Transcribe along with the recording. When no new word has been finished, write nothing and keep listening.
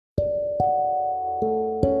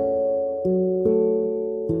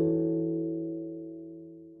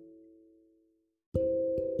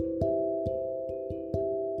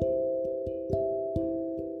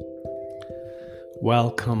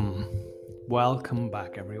Welcome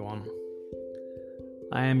back, everyone.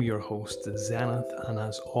 I am your host, Zenith, and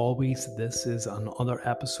as always, this is another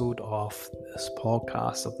episode of this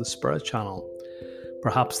podcast of the Spirit Channel.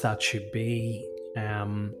 Perhaps that should be,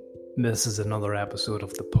 this is another episode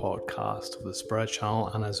of the podcast of the Spirit Channel,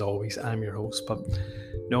 and as always, I'm your host, but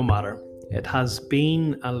no matter. It has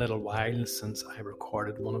been a little while since I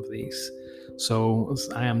recorded one of these, so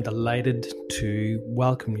I am delighted to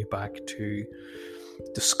welcome you back to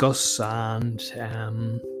discuss and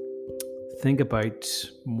think about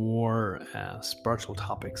more spiritual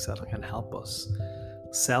topics that can help us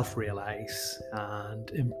self-realize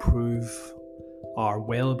and improve our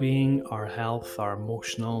well-being, our health, our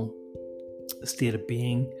emotional state of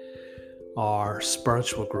being, our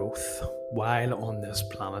spiritual growth while on this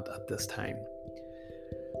planet at this time.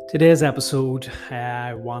 Today's episode,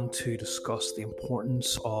 I want to discuss the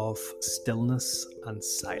importance of stillness and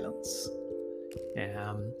silence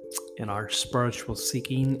in our spiritual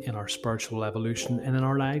seeking, in our spiritual evolution, and in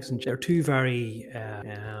our lives. And they're two very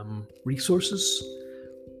resources.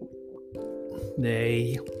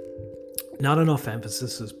 Not enough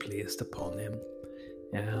emphasis is placed upon them.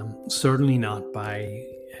 Certainly not by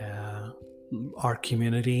our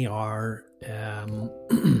community, our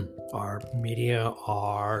media,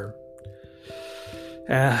 our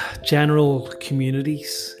general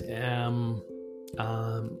communities, and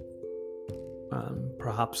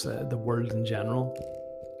perhaps the world in general.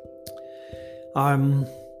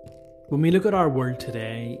 When we look at our world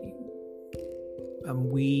today,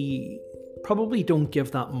 we probably don't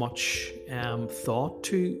give that much thought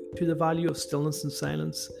to the value of stillness and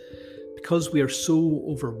silence, because we are so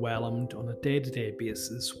overwhelmed on a day-to-day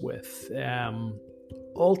basis with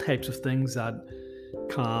all types of things that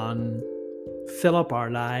can fill up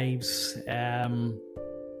our lives, can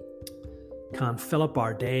fill up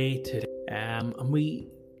our day today. And we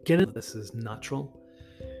get it, this is natural.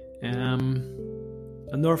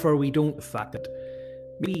 And therefore we don't the fact that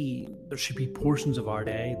maybe there should be portions of our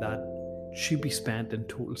day that should be spent in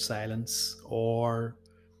total silence or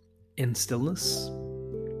in stillness.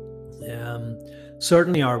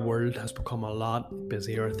 Certainly our world has become a lot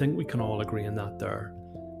busier. I think we can all agree on that there.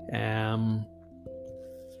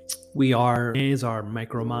 Our days are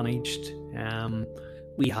micromanaged.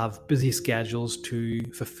 We have busy schedules to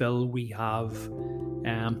fulfill. We have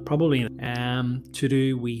probably to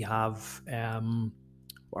do. We have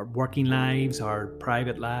our working lives, our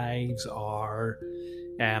private lives, our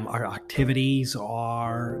activities,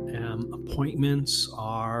 our appointments,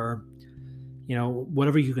 our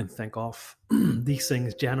whatever you can think of. These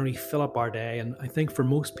things generally fill up our day, and I think for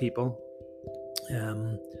most people,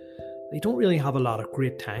 they don't really have a lot of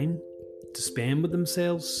great time to spend with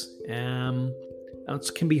themselves. And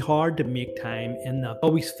it can be hard to make time in that. I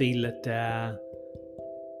always feel that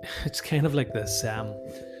it's kind of like this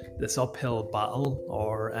uphill battle,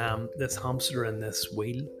 or this hamster in this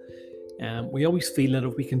wheel. We always feel that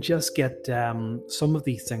if we can just get some of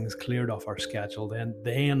these things cleared off our schedule,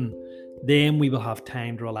 then we will have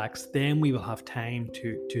time to relax. Then we will have time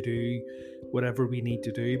to do whatever we need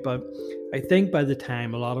to do. But I think by the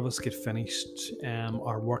time a lot of us get finished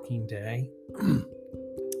our working day,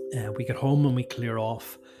 we get home and we clear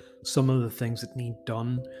off some of the things that need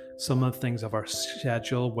done, some of the things of our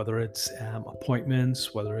schedule, whether it's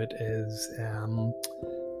appointments, whether it is,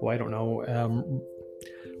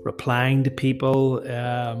 replying to people,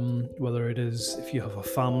 whether it is, if you have a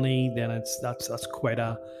family, then that's quite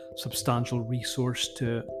a substantial resource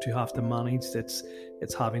to have to manage.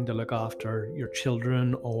 It's having to look after your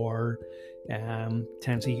children, or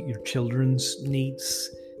potentially your children's needs,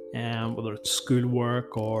 whether it's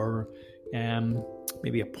schoolwork or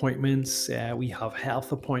maybe appointments. We have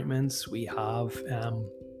health appointments. We have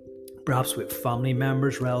perhaps with family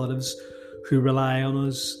members, relatives who rely on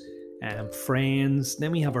us, friends.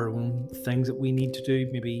 Then we have our own things that we need to do,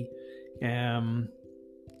 maybe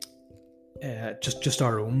just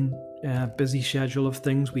our own busy schedule of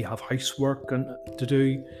things. We have housework to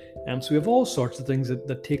do, so we have all sorts of things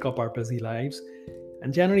that take up our busy lives.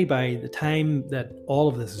 And generally by the time that all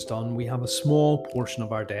of this is done, we have a small portion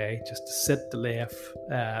of our day just to sit left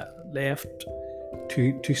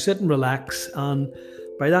to sit and relax. And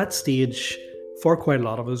by that stage, for quite a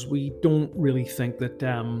lot of us, we don't really think that,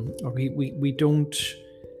 or we don't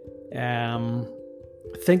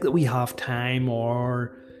think that we have time,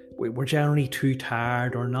 or we're generally too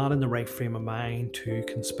tired or not in the right frame of mind to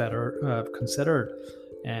consider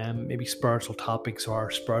maybe spiritual topics or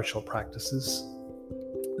spiritual practices.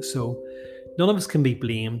 So none of us can be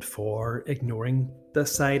blamed for ignoring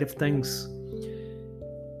this side of things.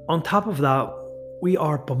 On top of that, we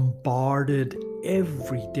are bombarded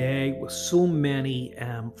every day with so many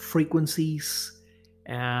frequencies,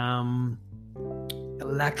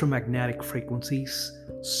 electromagnetic frequencies,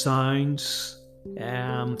 sounds,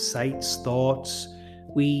 sights, thoughts.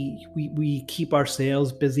 We keep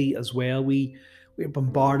ourselves busy as well. We're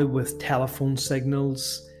bombarded with telephone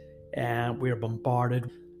signals. We're bombarded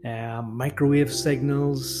microwave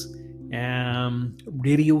signals,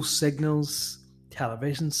 radio signals,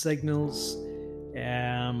 television signals.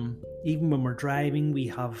 Even when we're driving, we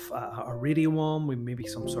have a radio on, with maybe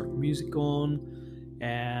some sort of music on.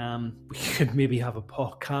 We could maybe have a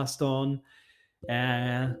podcast on.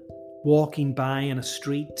 Walking by in a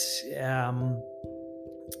street,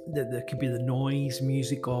 there could be the noise,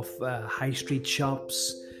 music of high street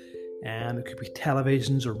shops. It could be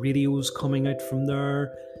televisions or radios coming out from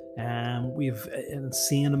there. We have an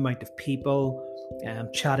insane amount of people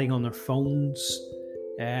chatting on their phones.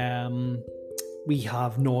 We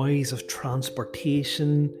have noise of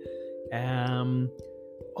transportation,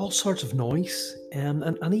 all sorts of noise.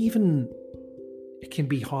 And even it can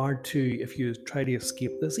be hard to, if you try to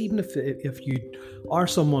escape this, even if you are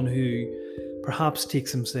someone who perhaps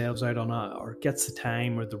takes themselves out on or gets the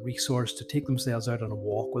time or the resource to take themselves out on a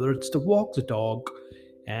walk, whether it's to walk the dog,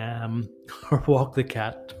 or walk the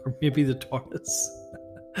cat, or maybe the tortoise.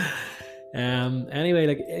 Anyway,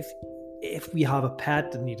 like if we have a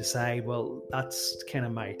pet and you decide, well, that's kind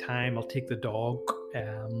of my time, I'll take the dog,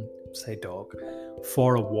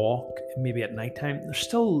 for a walk, maybe at nighttime, there's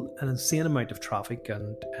still an insane amount of traffic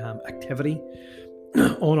and activity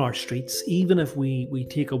on our streets. Even if we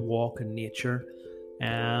take a walk in nature,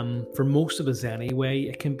 for most of us anyway,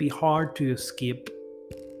 it can be hard to escape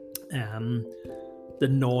the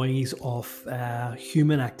noise of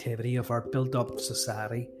human activity of our built-up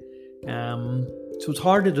society. So it's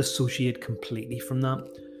hard to dissociate completely from that.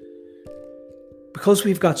 Because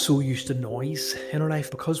we've got so used to noise in our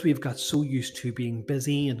life, because we've got so used to being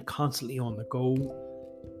busy and constantly on the go,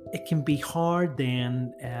 it can be hard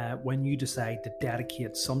then when you decide to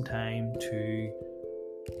dedicate some time to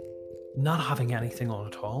not having anything on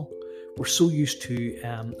at all. We're so used to,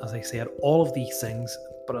 as I said, all of these things,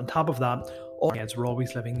 but on top of that, all our heads, we're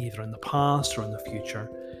always living either in the past or in the future.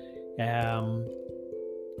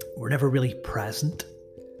 We're never really present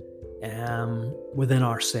within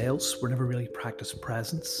ourselves. We're never really practice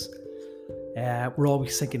presence. We're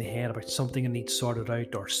always thinking ahead about something that needs sorted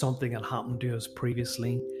out or something that happened to us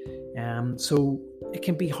previously. So it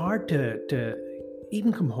can be hard to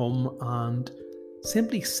even come home and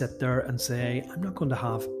simply sit there and say, I'm not going to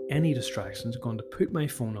have any distractions. I'm going to put my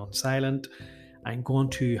phone on silent. I'm going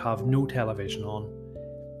to have no television on.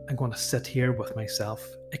 I'm going to sit here with myself.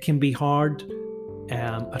 It can be hard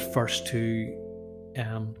at first to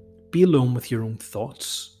be alone with your own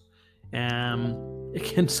thoughts. It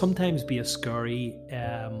can sometimes be a scary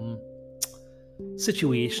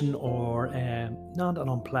situation, or not an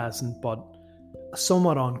unpleasant, but a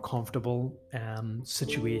somewhat uncomfortable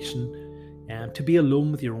situation, to be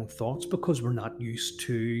alone with your own thoughts, because we're not used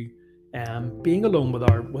to being alone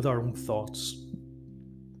with our own thoughts.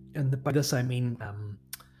 And by this I mean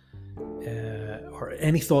or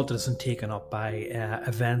any thought that isn't taken up by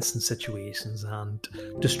events and situations and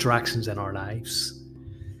distractions in our lives.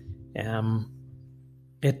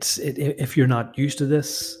 If you're not used to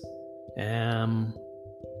this,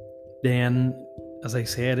 then, as I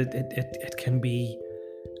said, it can be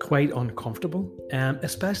quite uncomfortable,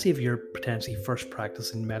 especially if you're potentially first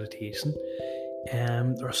practicing meditation.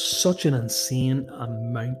 There's such an insane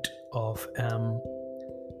amount of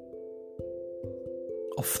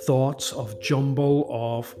thoughts, of jumble,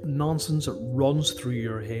 of nonsense that runs through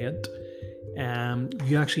your head.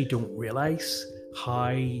 You actually don't realize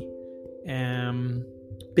how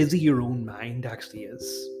busy your own mind actually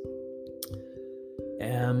is.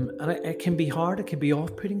 And it can be hard, it can be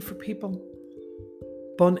off-putting for people.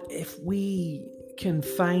 But if we can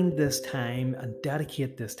find this time and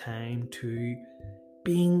dedicate this time to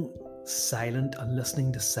being silent and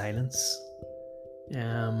listening to silence,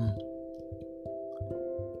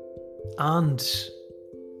 and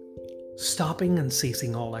stopping and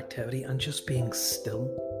ceasing all activity and just being still.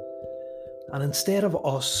 And instead of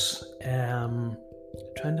us, trying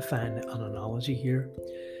to find an analogy here,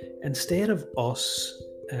 instead of us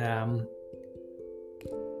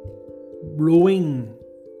rowing,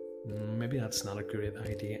 maybe that's not a great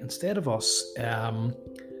idea, instead of us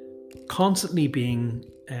constantly being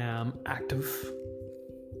active,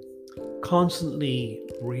 constantly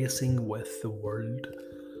racing with the world,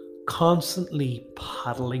 constantly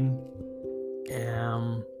paddling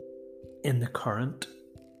in the current,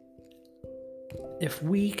 if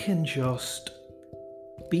we can just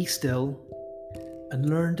be still, and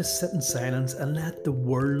learn to sit in silence and let the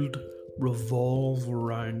world revolve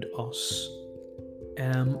around us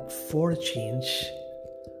for a change.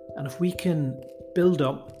 And if we can build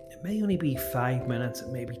up, it may only be 5 minutes, it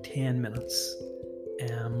may be 10 minutes.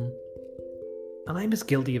 And I'm as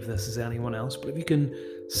guilty of this as anyone else, but if you can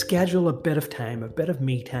schedule a bit of time, a bit of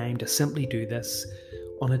me time to simply do this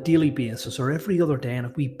on a daily basis or every other day, and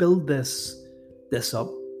if we build this up,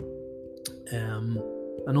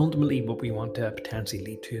 and ultimately what we want to potentially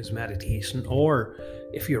lead to is meditation, or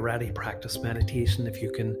if you already practice meditation, if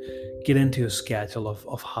you can get into a schedule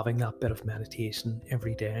of having that bit of meditation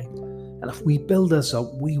every day. And if we build this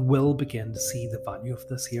up, we will begin to see the value of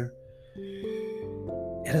this here.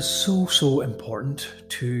 It is so important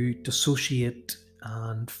to dissociate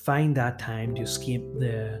and find that time to escape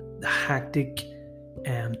the hectic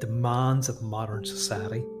demands of modern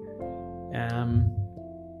society.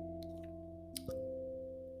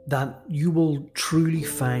 That you will truly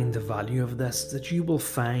find the value of this, that you will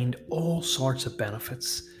find all sorts of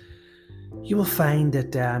benefits. You will find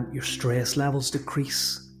that your stress levels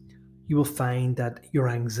decrease. You will find that your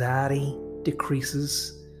anxiety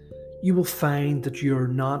decreases. You will find that you're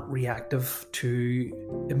not reactive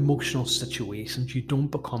to emotional situations. You don't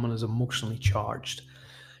become as emotionally charged.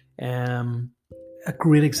 A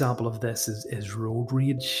great example of this is road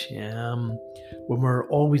rage. When we're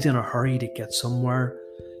always in a hurry to get somewhere,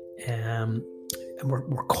 and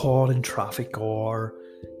we're caught in traffic, or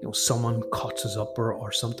someone cuts us up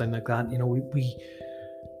or something like that.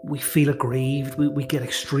 We feel aggrieved. We get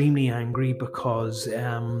extremely angry because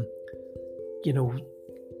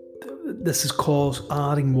this is caused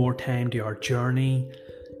adding more time to our journey.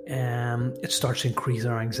 It starts to increase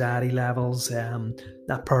our anxiety levels.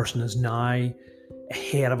 That person is now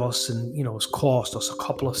ahead of us, and it's cost us a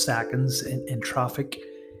couple of seconds in traffic.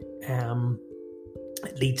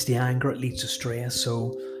 It leads to anger, it leads to stress.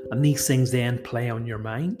 And these things then play on your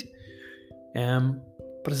mind.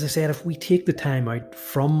 But as I said, if we take the time out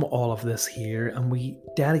from all of this here and we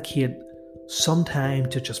dedicate some time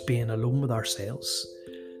to just being alone with ourselves,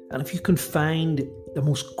 and if you can find the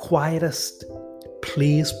most quietest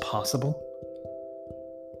place possible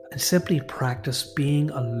and simply practice being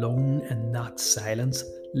alone in that silence,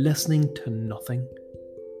 listening to nothing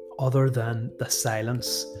other than the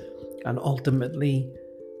silence, and ultimately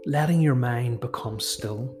letting your mind become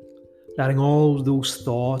still, letting all those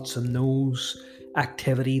thoughts and those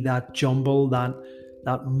activity, that jumble, that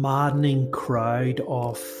maddening crowd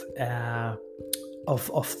of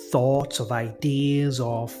thoughts, of ideas,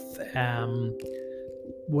 of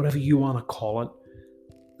whatever you want to call it,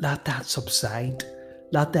 let that subside.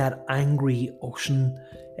 Let that angry ocean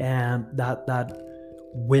and that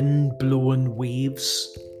wind blowing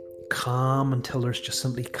waves calm until there's just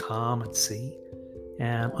simply calm at sea,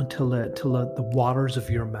 until the waters of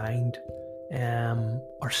your mind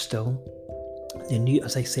are still. And you,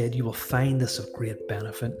 as I said, you will find this of great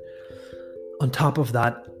benefit. On top of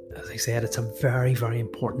that, as I said, it's very, very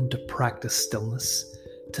important to practice stillness,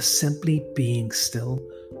 to simply being still.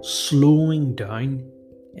 Slowing down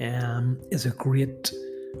is a great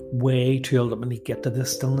way to ultimately get to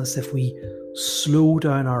this stillness. If we slow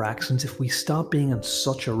down our actions, if we stop being in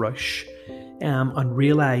such a rush, and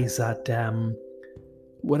realize that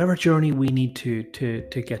whatever journey we need to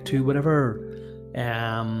get to, whatever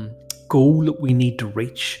goal that we need to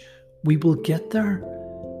reach, we will get there.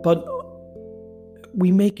 But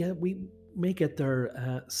we may get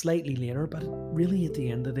there slightly later. But really, at the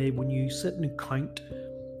end of the day, when you sit and count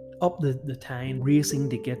up the time racing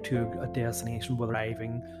to get to a destination, whether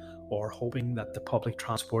driving or hoping that the public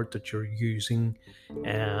transport that you're using,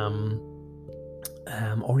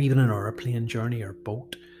 or even an airplane journey or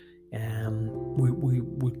boat,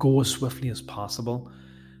 we go as swiftly as possible,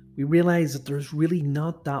 we realize that there's really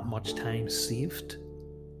not that much time saved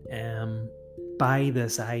by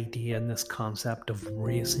this idea and this concept of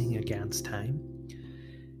racing against time.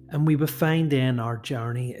 And we would find then our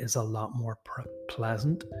journey is a lot more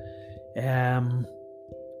pleasant.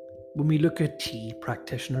 When we look at tea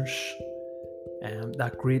practitioners,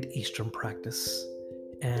 that great Eastern practice,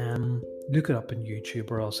 look it up on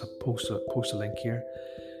YouTube, or else I'll post a link here.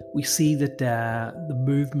 We see that the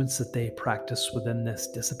movements that they practice within this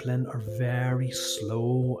discipline are very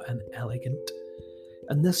slow and elegant.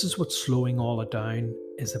 And this is what slowing all it down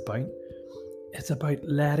is about. It's about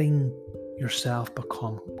letting yourself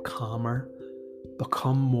become calmer,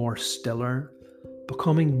 become more stiller,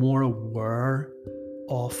 becoming more aware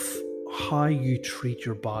of how you treat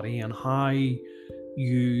your body and how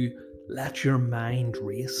you let your mind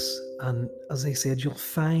race. And as I said, you'll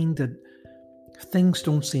find that things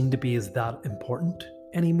don't seem to be as that important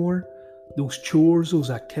anymore. those chores, those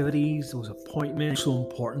activities, those appointments, so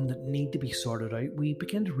important that need to be sorted out, we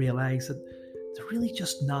begin to realize that they're really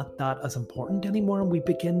just not that as important anymore. And we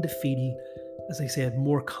begin to feel, as I said,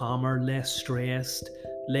 more calmer, less stressed,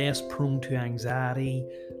 less prone to anxiety,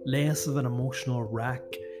 less of an emotional wreck,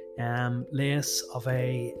 less of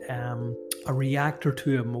a reactor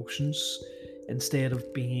to emotions, instead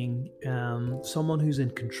of being someone who's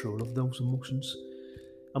in control of those emotions.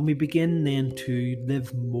 And we begin then to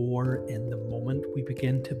live more in the moment. We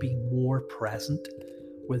begin to be more present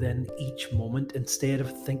within each moment, instead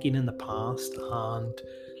of thinking in the past and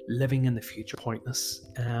living in the future. Pointless.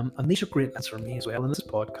 And these are great lessons for me as well in this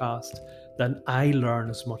podcast, that I learn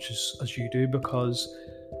as much as you do, because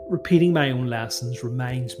repeating my own lessons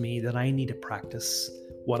reminds me that I need to practice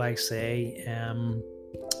what I say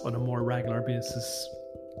on a more regular basis.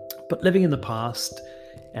 But living in the past,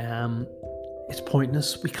 it's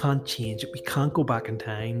pointless. We can't change it. We can't go back in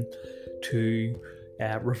time to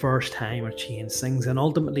reverse time or change things. And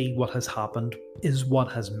ultimately, what has happened is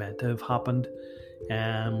what has meant to have happened.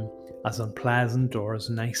 As unpleasant or as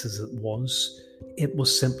nice as it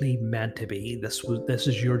was simply meant to be. This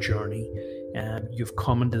is your journey. You've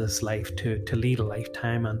come into this life to lead a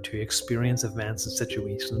lifetime and to experience events and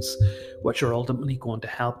situations which are ultimately going to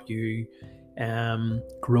help you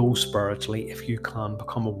grow spiritually if you can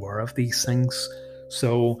become aware of these things.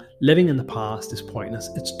 So living in the past is pointless.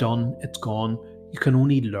 It's done. It's gone. You can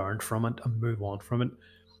only learn from it and move on from it.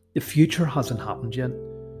 The future hasn't happened yet.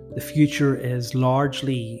 The future is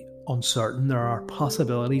largely uncertain. There are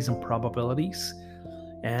possibilities and probabilities,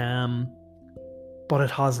 but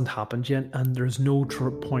it hasn't happened yet, and there's no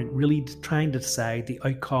point really trying to decide the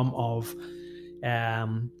outcome of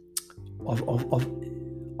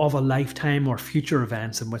a lifetime or future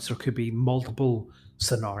events in which there could be multiple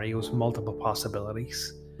scenarios, multiple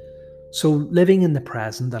possibilities. So living in the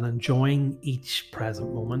present and enjoying each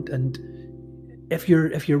present moment. And if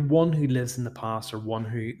you're one who lives in the past or one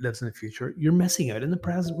who lives in the future, you're missing out in the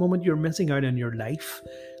present moment. You're missing out in your life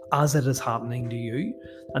as it is happening to you.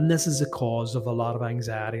 And this is the cause of a lot of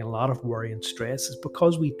anxiety and a lot of worry and stress, is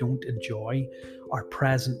because we don't enjoy our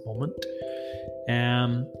present moment.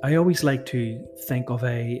 I always like to think of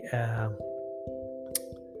a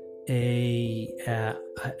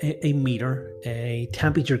meter, a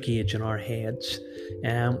temperature gauge in our heads.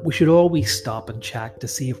 We should always stop and check to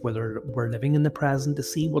see if whether we're living in the present, to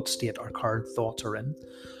see what state our current thoughts are in.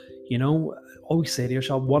 Always say to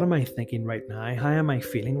yourself, what am I thinking right now? How am I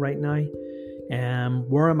feeling right now?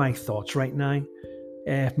 Where are my thoughts right now?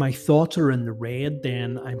 If my thoughts are in the red,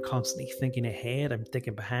 then I'm constantly thinking ahead, I'm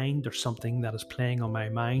thinking behind, there's something that is playing on my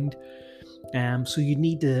mind. So you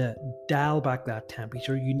need to dial back that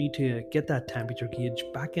temperature. You need to get that temperature gauge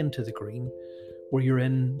back into the green, where you're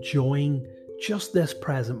enjoying just this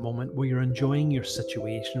present moment, where you're enjoying your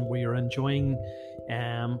situation, where you're enjoying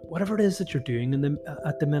whatever it is that you're doing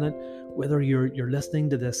at the minute. Whether you're listening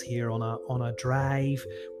to this here on a drive,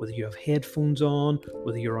 whether you have headphones on,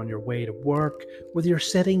 whether you're on your way to work, whether you're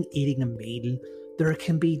sitting eating a meal, there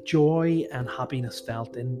can be joy and happiness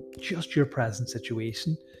felt in just your present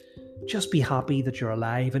situation. Just be happy that you're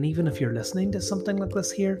alive. And even if you're listening to something like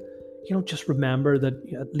this here, just remember that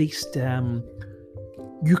at least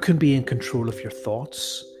you can be in control of your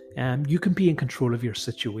thoughts. You can be in control of your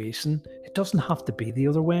situation. It doesn't have to be the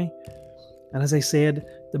other way. And as I said,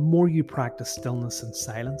 the more you practice stillness and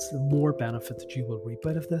silence, the more benefit that you will reap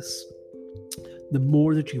out of this. The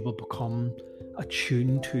more that you will become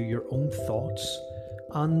attuned to your own thoughts,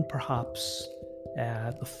 and perhaps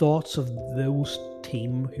the thoughts of those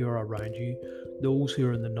team who are around you, those who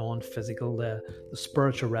are in the non-physical, the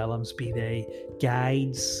spiritual realms, be they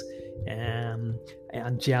guides,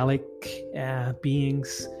 angelic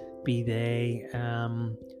beings, be they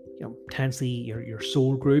potentially your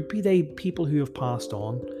soul group, be they people who have passed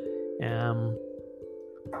on,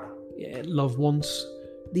 loved ones.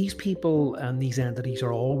 These people and these entities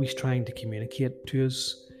are always trying to communicate to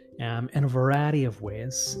us in a variety of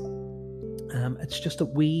ways. It's just that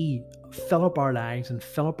we fill up our lives and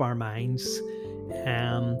fill up our minds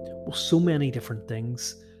with so many different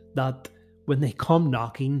things that when they come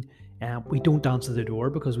knocking, we don't answer the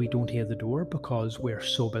door because we don't hear the door, because we're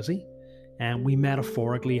so busy. And we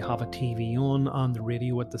metaphorically have a TV on the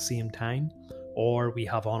radio at the same time, or we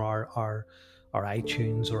have on our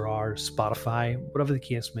iTunes or our Spotify, whatever the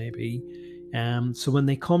case may be. So when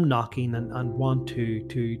they come knocking and want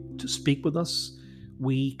to speak with us,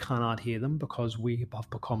 we cannot hear them because we have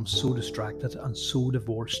become so distracted and so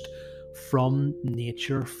divorced from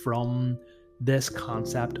nature, from this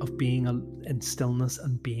concept of being in stillness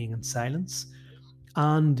and being in silence.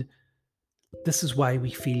 And This is why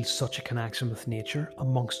we feel such a connection with nature,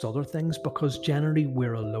 amongst other things, because generally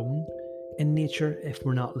we're alone in nature if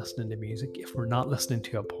we're not listening to music, if we're not listening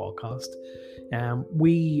to a podcast.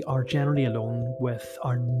 We are generally alone with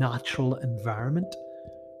our natural environment.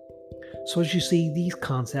 So as you see, these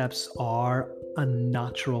concepts are a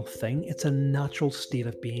natural thing. It's a natural state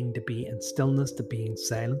of being, to be in stillness, to be in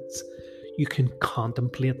silence. You can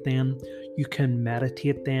contemplate then, you can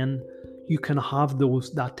meditate then, you can have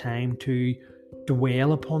that time to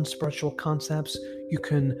dwell upon spiritual concepts. You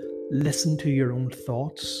can listen to your own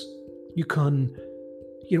thoughts. You can,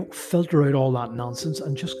 filter out all that nonsense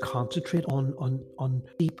and just concentrate on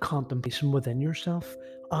deep contemplation within yourself,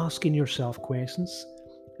 asking yourself questions.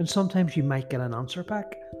 And sometimes you might get an answer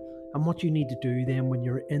back. And what you need to do then, when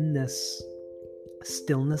you're in this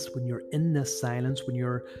stillness, when you're in this silence, when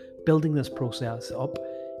you're building this process up,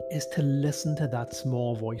 is to listen to that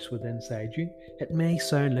small voice within inside you. It may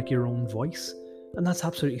sound like your own voice, and that's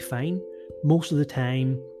absolutely fine. Most of the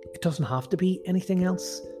time, it doesn't have to be anything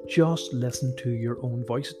else. Just listen to your own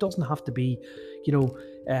voice. It doesn't have to be,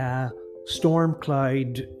 Storm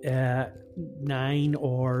Cloud 9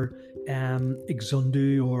 or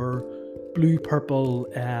Exundu or Blue Purple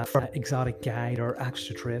Exotic Guide or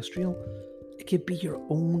Extraterrestrial. It could be your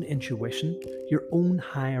own intuition, your own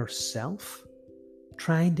higher self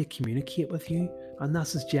trying to communicate with you, and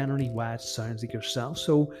this is generally why it sounds like yourself.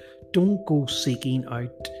 So don't go seeking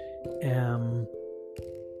out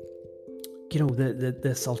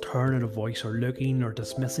this alternative voice, or looking or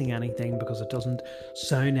dismissing anything because it doesn't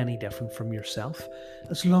sound any different from yourself.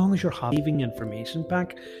 As long as you're receiving information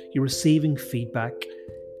back, you're receiving feedback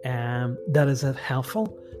that is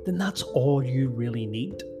helpful, then that's all you really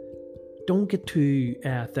need. Don't get too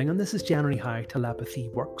and this is generally how telepathy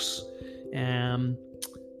works.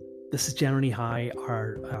 This is generally how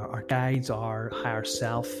our guides, our higher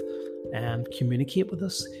self, communicate with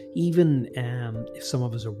us. Even if some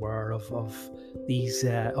of us are aware of these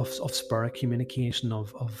of spirit communication,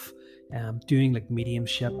 of doing like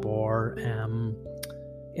mediumship, or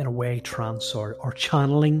in a way trance, or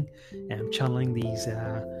channeling these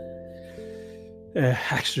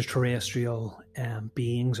extraterrestrial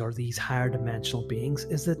beings, or these higher dimensional beings,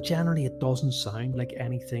 is that generally it doesn't sound like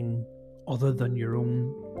anything other than your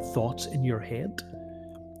own thoughts in your head.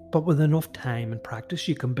 But with enough time and practice,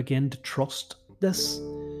 you can begin to trust this.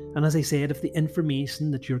 And as I said, if the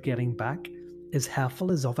information that you're getting back is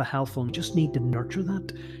helpful, is of a helpful, you just need to nurture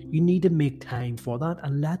that. You need to make time for that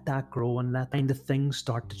and let that grow, and let kind of things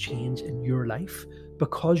start to change in your life,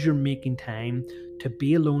 because you're making time to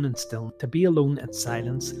be alone and still, to be alone in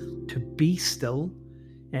silence, to be still,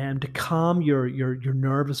 and to calm your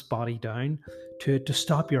nervous body down, to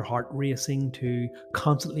stop your heart racing, to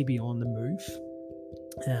constantly be on the move.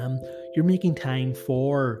 You're making time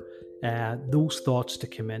for those thoughts to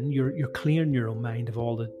come in. You're clearing your own mind of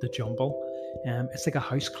all the jumble. It's like a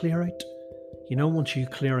house clear out. Once you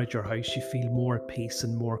clear out your house, you feel more at peace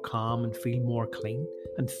and more calm, and feel more clean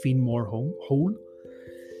and feel more whole.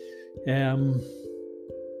 And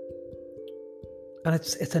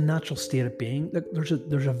it's a natural state of being. Look, there's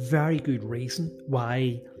a very good reason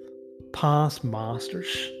why past masters,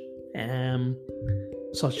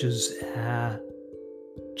 such as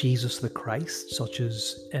Jesus the Christ, such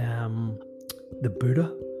as the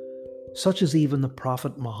Buddha, such as even the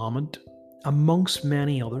Prophet Muhammad, amongst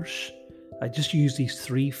many others, I just use these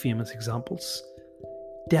three famous examples,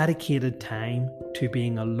 dedicated time to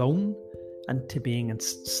being alone, and to being in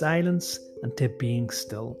silence, and to being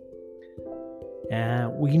still.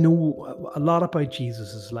 We know a lot about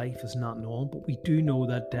Jesus' life is not known, but we do know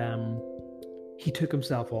that he took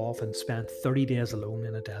himself off and spent 30 days alone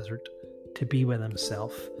in a desert to be with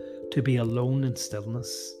himself, to be alone in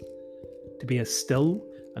stillness, to be still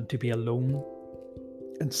and to be alone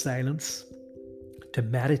in silence, to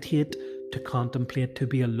meditate, to contemplate, to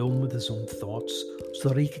be alone with his own thoughts, so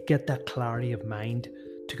that he could get that clarity of mind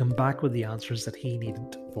to come back with the answers that he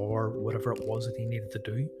needed for whatever it was that he needed to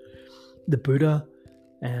do. The Buddha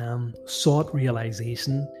sought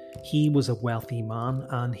realization. He was a wealthy man,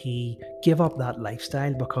 and he gave up that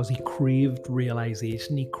lifestyle because he craved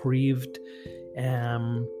realization. He craved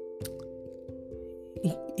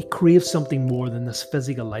he craved something more than this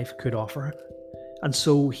physical life could offer. And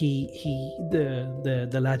so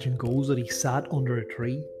the legend goes that he sat under a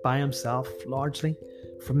tree by himself, largely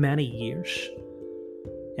for many years,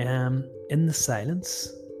 in the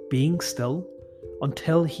silence, being still,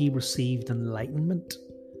 until he received enlightenment,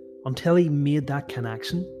 until he made that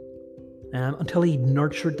connection, until he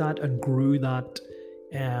nurtured that and grew that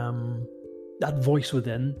voice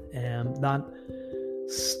within, that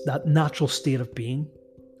natural state of being,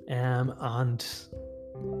 and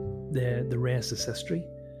the rest is history.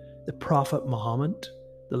 The Prophet Muhammad,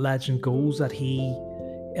 the legend goes that he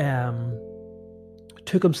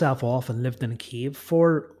took himself off and lived in a cave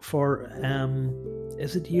for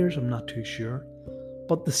is it years? I'm not too sure.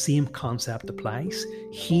 But the same concept applies.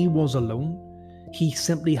 He was alone. He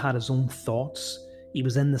simply had his own thoughts. He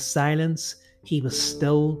was in the silence. He was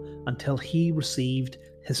still until he received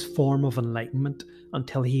his form of enlightenment,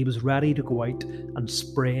 until he was ready to go out and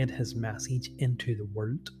spread his message into the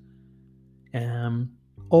world.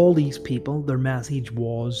 All these people, their message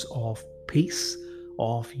was of peace,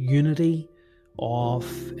 of unity, of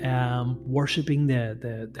worshipping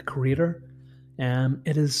the Creator.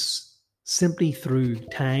 It is simply through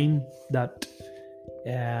time that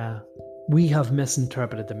we have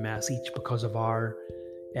misinterpreted the message because of our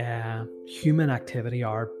human activity,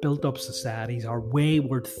 our built-up societies, our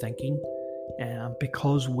wayward thinking,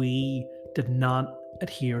 because we did not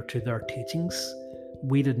adhere to their teachings.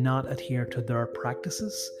 We did not adhere to their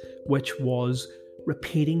practices, which was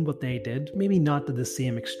repeating what they did, maybe not to the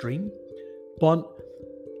same extreme, but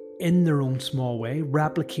in their own small way,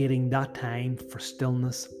 replicating that time for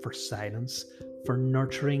stillness, for silence, for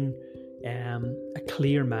nurturing a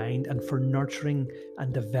clear mind, and for nurturing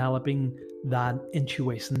and developing that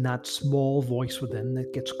intuition, that small voice within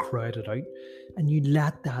that gets crowded out. And you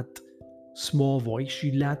let that small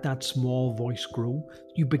voice grow.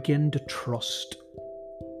 You begin to trust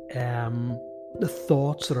the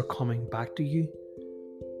thoughts that are coming back to you.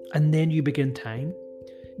 And then you begin time.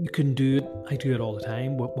 You can do it. I do it all the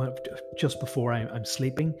time. Just before I'm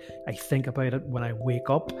sleeping, I think about it. When I wake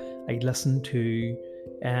up, I listen to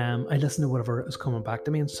whatever is coming back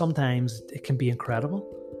to me. And sometimes it can be incredible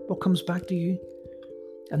what comes back to you.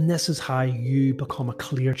 And this is how you become a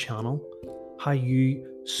clear channel, how you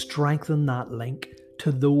strengthen that link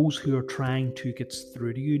to those who are trying to get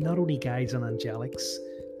through to you, not only guides and angelics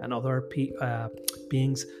and other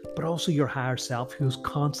beings, but also your higher self, who is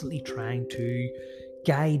constantly trying to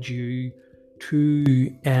guide you to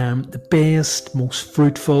the best, most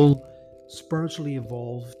fruitful, spiritually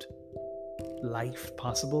evolved life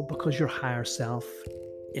possible, because your higher self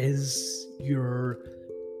is your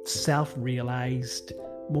self-realized,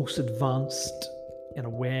 most advanced, in a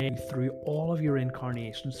way, through all of your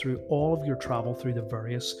incarnations, through all of your travel through the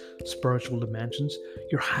various spiritual dimensions.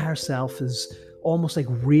 Your higher self is almost like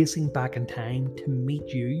racing back in time to meet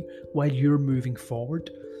you while you're moving forward.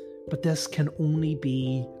 But this can only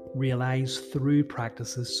be realized through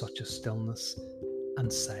practices such as stillness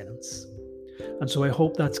and silence. And so I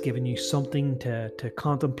hope that's given you something to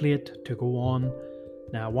contemplate, to go on.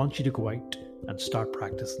 Now I want you to go out and start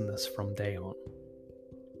practicing this from day on.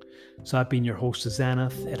 So I've been your host,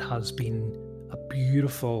 Zenith. It has been a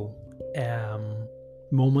beautiful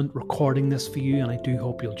moment recording this for you, and I do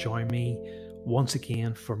hope you'll join me once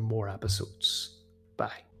again for more episodes.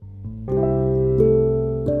 Bye.